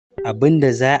abin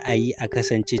da za a yi a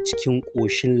kasance cikin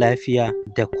ƙoshin lafiya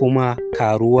da kuma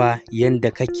karuwa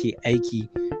yanda kake aiki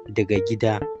daga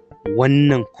gida.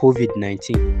 Wannan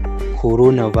COVID-19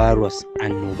 coronavirus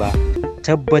annoba,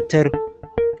 tabbatar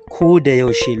ko da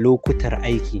yaushe lokutar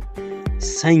aiki,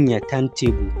 sanya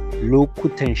timetable,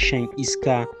 lokutan shan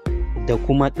iska da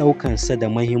kuma ɗaukansa da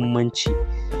mahimmanci,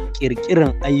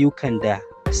 ƙirƙiran ayyukan da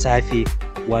safe,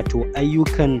 wato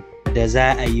ayyukan da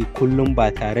za a yi kullum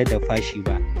ba tare da fashi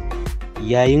ba.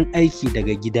 Yayin aiki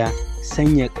daga gida,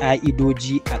 sanya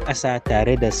ƙa'idoji a ƙasa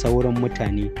tare da sauran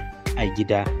mutane a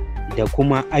gida da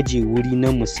kuma aje wuri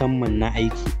na musamman na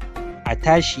aiki. A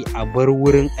tashi a bar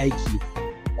wurin aiki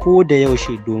ko da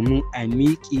yaushe domin a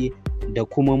miƙe da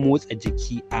kuma motsa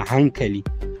jiki a hankali.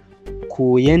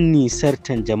 Koyan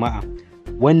nisartan jama'a,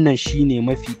 wannan shine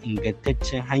mafi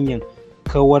ingantaccen hanyar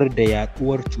kawar da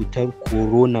yaɗuwar cutar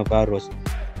coronavirus.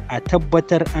 A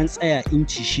tabbatar an tsaya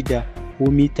inci 6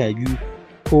 ko mita 2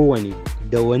 kowane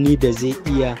da wani da zai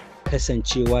iya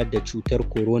kasancewa da cutar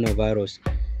coronavirus.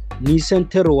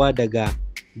 Nisantarwa daga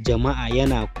jama'a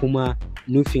yana kuma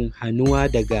nufin hannuwa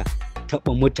daga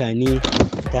taɓa mutane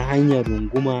ta hanyar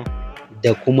runguma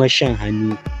da kuma shan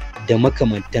hannu da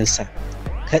makamantansa.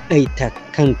 Kaɗaita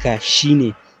kanka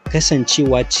shine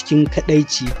kasancewa cikin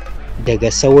kaɗaici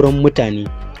daga sauran mutane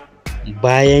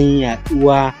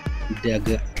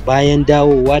bayan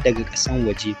dawowa daga ƙasan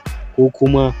waje, ko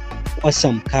kuma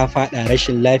ƙwasam ka faɗa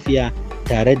rashin lafiya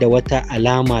tare da wata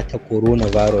alama ta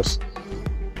coronavirus.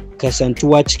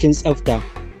 Kasantuwa cikin tsafta,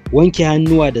 wanke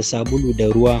hannuwa da sabulu da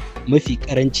ruwa mafi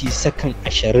ƙaranci sakan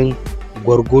 20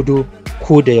 gwargwado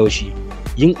ko da yaushe.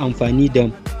 Yin amfani da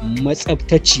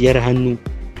matsabtaciyar hannu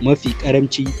mafi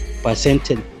ƙaranci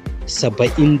percentage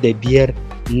 75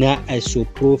 na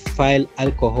isopropyl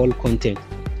alcohol content.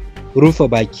 Rufe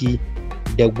baki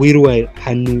da gwiwar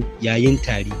hannu yayin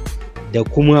tari da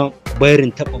kuma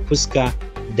barin taɓa fuska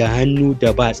da hannu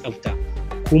da ba tsafta.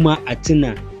 Kuma a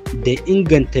tuna da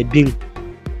inganta bin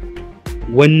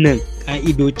wannan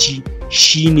ƙa'idoci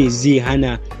shine zai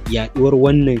hana yaɗuwar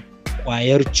wannan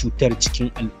ƙwayar cutar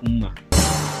cikin al'umma.